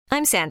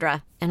I'm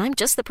Sandra, and I'm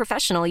just the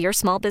professional your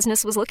small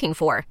business was looking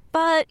for.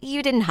 But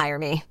you didn't hire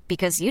me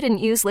because you didn't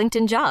use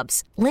LinkedIn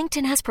Jobs.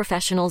 LinkedIn has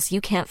professionals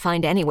you can't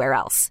find anywhere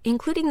else,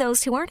 including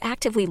those who aren't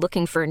actively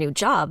looking for a new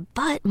job,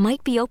 but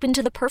might be open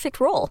to the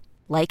perfect role,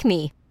 like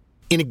me.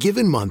 In a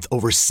given month,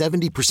 over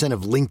 70%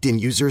 of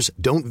LinkedIn users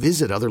don't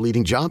visit other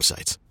leading job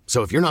sites.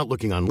 So if you're not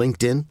looking on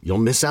LinkedIn, you'll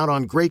miss out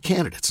on great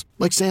candidates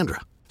like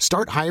Sandra.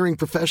 Start hiring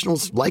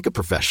professionals like a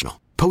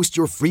professional. Post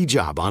your free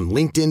job on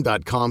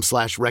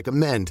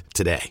linkedin.com/recommend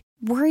today.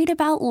 Worried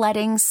about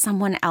letting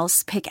someone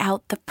else pick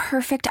out the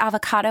perfect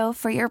avocado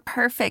for your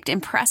perfect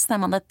impress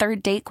them on the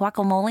third date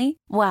guacamole?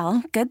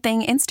 Well, good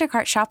thing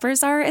Instacart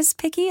shoppers are as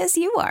picky as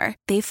you are.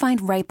 They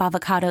find ripe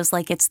avocados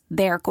like it's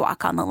their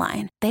guac on the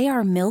line. They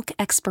are milk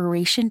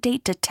expiration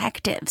date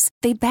detectives.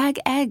 They bag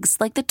eggs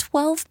like the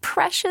 12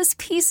 precious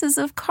pieces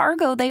of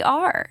cargo they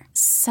are.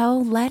 So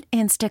let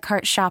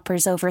Instacart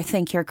shoppers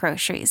overthink your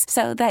groceries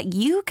so that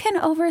you can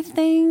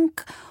overthink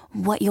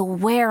what you'll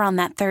wear on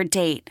that third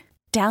date.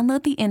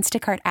 Download the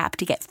Instacart app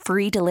to get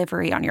free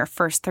delivery on your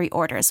first 3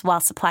 orders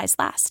while supplies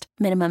last.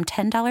 Minimum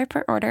 $10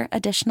 per order.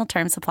 Additional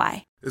terms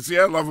apply. It's the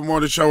Ed Lover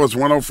Morning Show. It's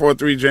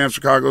 104.3 Jam,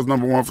 Chicago's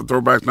 #1 for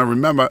throwbacks. Now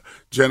remember,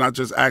 Jen, I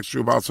just asked you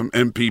about some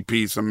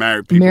MPP, some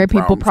married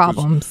people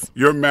problems.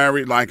 You're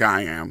married like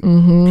I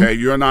am. Okay,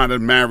 you're not a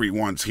married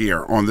ones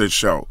here on this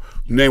show.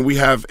 And then we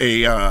have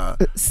a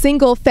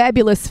single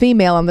fabulous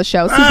female on the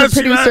show, super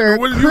producer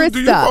Krista.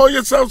 Do you call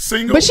yourself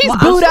single? But she's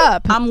booed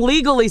up. I'm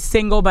legally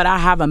single, but I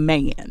have a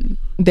man.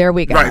 There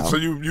we go. Right, so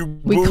you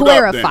we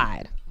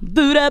clarified.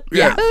 Booed up,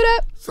 yeah. Booed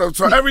up. So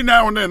every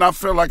now and then I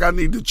feel like I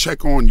need to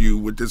check on you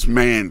with this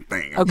man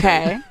thing.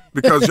 Okay.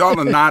 Because y'all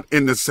are not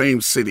in the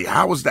same city.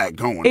 How is that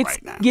going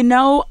right now? You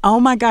know, oh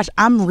my gosh,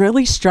 I'm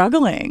really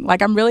struggling.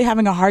 Like, I'm really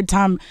having a hard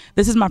time.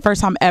 This is my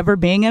first time ever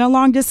being in a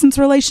long distance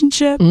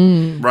relationship.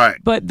 Right.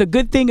 But the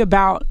good thing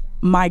about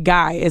my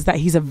guy is that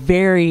he's a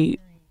very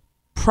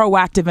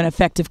proactive and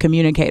effective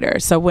communicator.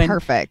 So when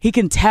he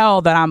can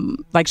tell that I'm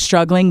like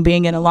struggling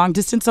being in a long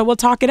distance, so we'll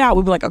talk it out.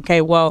 We'll be like,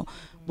 okay, well,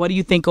 what do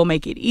you think will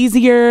make it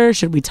easier?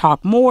 Should we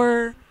talk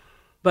more?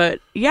 But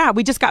yeah,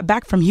 we just got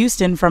back from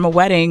Houston from a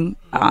wedding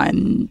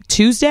on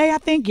Tuesday, I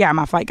think. Yeah,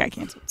 my flight got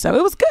canceled. So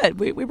it was good.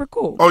 We were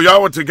cool. Oh,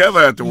 y'all were together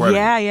at the wedding?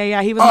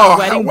 Yeah. He was my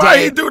wedding why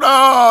day. He do that?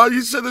 Oh,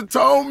 you should have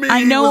told me.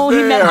 I know.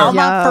 He met all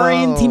my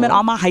friends. He met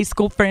all my high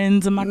school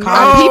friends and my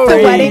college Peep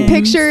friends. the wedding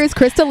pictures.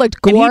 Krista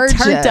looked gorgeous.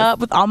 And he turned up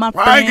with all my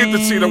friends. I didn't get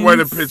to see the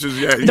wedding pictures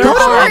yet. They're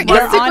on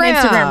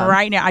Instagram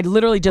right now. I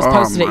literally just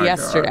posted it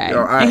yesterday.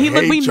 Yo,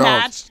 and we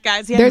matched,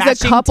 guys. He had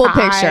There's a couple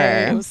tie.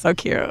 pictures. It was so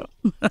cute.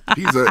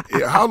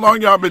 How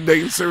long y'all been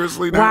dating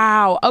seriously now?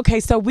 Wow.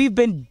 Okay, so we've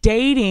been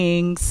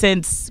dating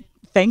since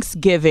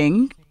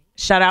Thanksgiving.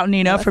 Shout out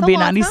Nina for being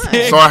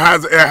 96. So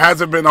it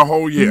hasn't been a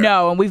whole year.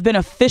 No, and we've been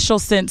official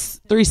since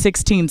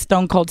 3/16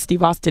 Stone Cold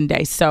Steve Austin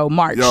Day. So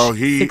March. Yo,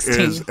 he 16.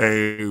 is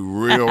a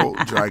real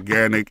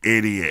gigantic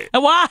idiot.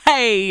 Why?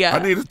 I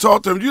need to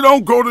talk to him. You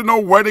don't go to no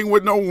wedding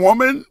with no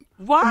woman.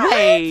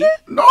 Why?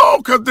 What? No,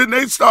 because then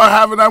they start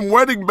having them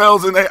wedding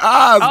bells in their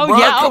eyes. Oh, bro.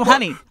 yeah. Come Oh,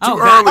 honey.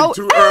 on.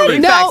 Too early.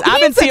 No, Facts.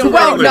 I've been seeing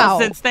grown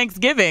since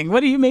Thanksgiving.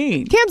 What do you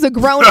mean? Cam's a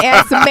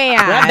grown-ass man.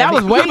 That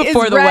was way He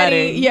before is the ready.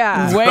 wedding.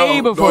 Yeah.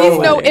 Way before the He's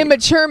wedding. no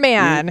immature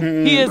man.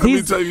 Let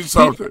me tell you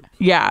something.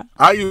 Yeah.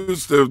 I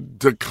used to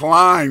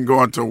decline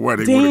going to a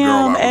wedding with a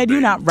girl. Damn, Ed,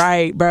 you're not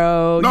right,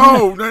 bro.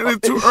 No,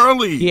 it's too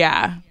early.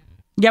 Yeah.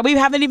 Yeah, we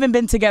haven't even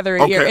been together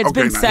a year. It's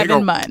been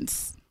 7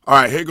 months. All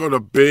right, here go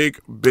the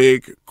big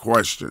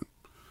question.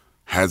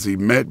 Has he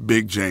met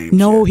Big James?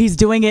 No, yet? he's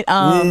doing it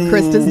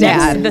Krista's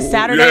dad. the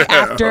Saturday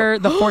after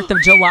the 4th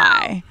of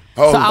July.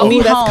 So I'll be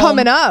that's home.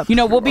 coming up. You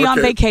know, we'll be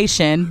on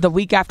vacation the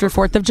week after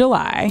 4th of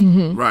July.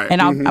 Right.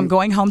 And I'm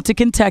going home to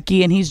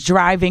Kentucky, and he's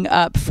driving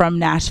up from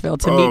Nashville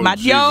to meet my...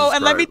 Jesus and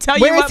Christ. let me tell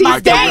Where you is what he my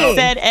dad staying?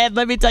 said, Ed.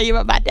 Let me tell you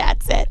what my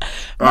dad said.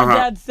 My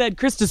dad said,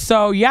 Krista,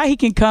 so yeah, he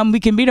can come. We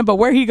can meet him, but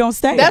where he going to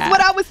stay That's at?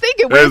 what I was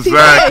thinking. Where's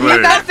Exactly. he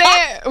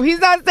staying? He's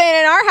not staying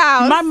in our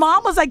house. My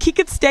mom was like, he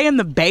could stay in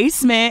the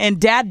basement, and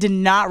Dad did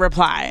not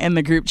reply in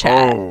the group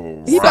chat.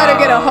 Oh, He better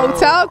get a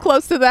hotel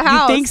close to the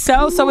house. You think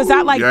so? So is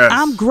that like, Yes.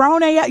 I'm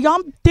grown, y'all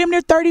damn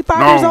near 35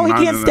 No, years old, he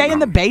no, can't no, stay no. in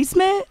the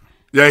basement?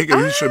 Yeah,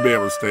 he should be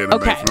able to stay in the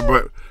Okay. basement.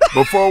 But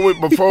before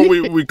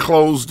we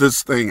close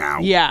this thing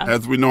out,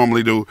 as we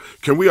normally do,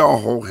 can we all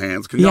hold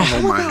hands? Can y'all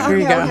hold my hand? Here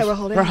we go. Okay,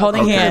 we're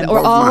holding hands. We're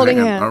all holding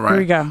hands. All right. Here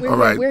we go. All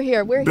right. We're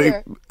here. We're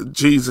here.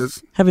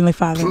 Jesus, Heavenly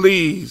Father.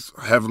 please,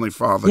 Heavenly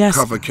Father, Yes.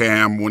 cover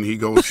Cam when he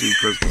goes see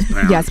Christmas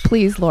parents. Yes,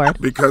 please, Lord.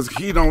 Because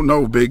he don't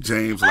know Big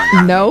James like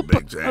I know Nope.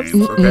 Big James,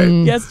 okay?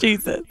 Yes,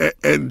 Jesus.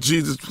 And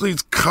Jesus,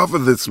 please cover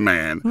this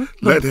man.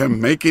 Let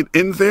him make it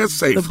in there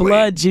safely. The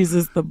blood,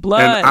 Jesus, the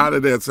blood. And out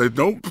of there, say,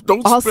 don't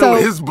Also, spill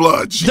his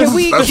blood. Jesus. Can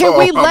we That's all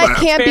let I'm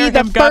asking. Cam be Spare the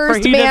him, God, for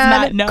first he does man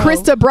not know.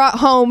 Krista brought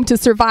home to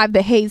survive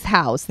the Hayes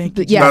house? Thank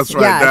you, Yes, That's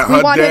right. yes. That We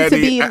her want him to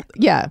daddy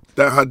be,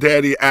 that her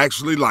daddy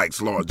actually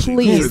likes, Lord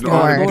Please, Jesus. And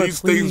all Lord. these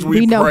things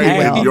We we know pray he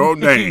will. in your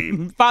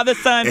name. Father,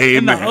 Son, Amen.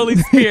 and the Holy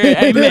Spirit.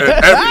 Amen.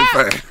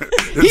 Everything.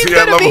 It's He's the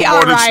Ed gonna Lover be all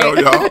Morning right. Show,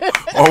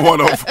 y'all, on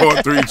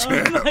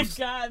 104.3 Oh, my Jams.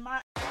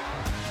 God.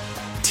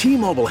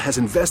 T-Mobile has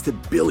invested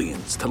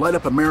billions to light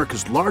up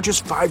America's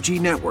largest 5G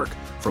network,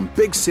 from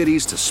big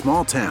cities to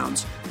small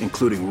towns,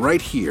 including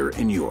right here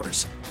in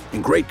yours.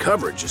 And great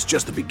coverage is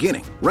just the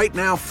beginning. Right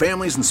now,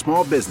 families and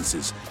small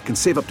businesses can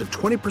save up to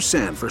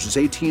 20% versus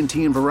AT&T and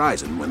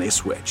Verizon when they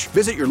switch.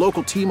 Visit your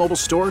local T-Mobile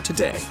store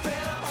today.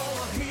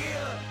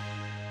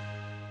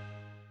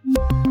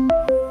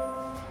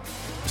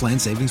 Plan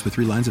savings with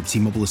 3 lines of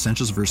T-Mobile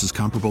Essentials versus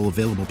comparable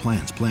available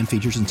plans. Plan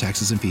features and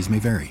taxes and fees may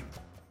vary.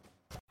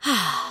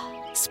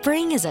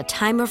 Spring is a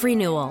time of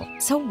renewal,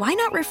 so why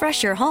not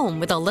refresh your home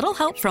with a little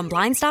help from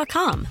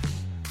Blinds.com?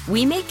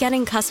 We make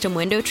getting custom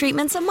window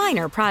treatments a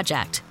minor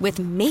project with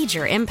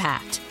major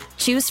impact.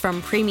 Choose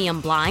from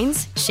premium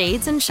blinds,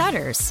 shades, and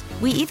shutters.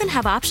 We even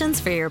have options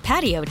for your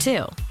patio,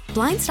 too.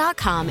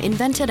 Blinds.com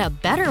invented a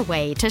better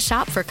way to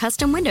shop for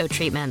custom window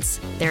treatments.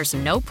 There's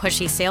no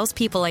pushy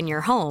salespeople in your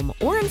home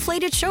or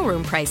inflated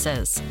showroom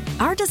prices.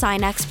 Our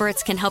design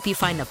experts can help you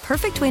find the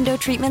perfect window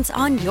treatments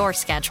on your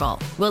schedule.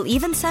 We'll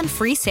even send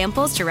free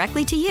samples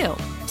directly to you.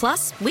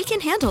 Plus, we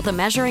can handle the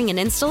measuring and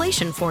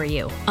installation for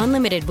you.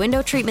 Unlimited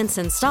window treatments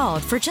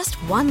installed for just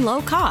one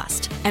low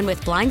cost. And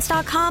with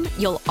Blinds.com,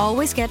 you'll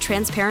always get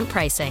transparent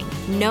pricing.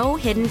 No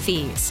hidden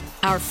fees.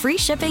 Our free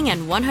shipping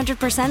and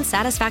 100%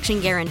 satisfaction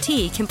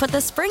guarantee can put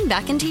the spring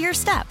back into your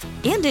step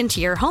and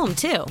into your home,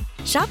 too.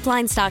 Shop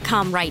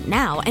Blinds.com right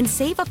now and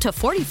save up to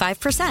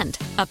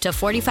 45%. Up to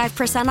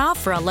 45% off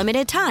for a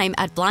limited time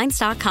at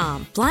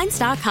Blinds.com.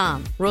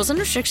 Blinds.com. Rules and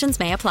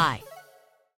restrictions may apply.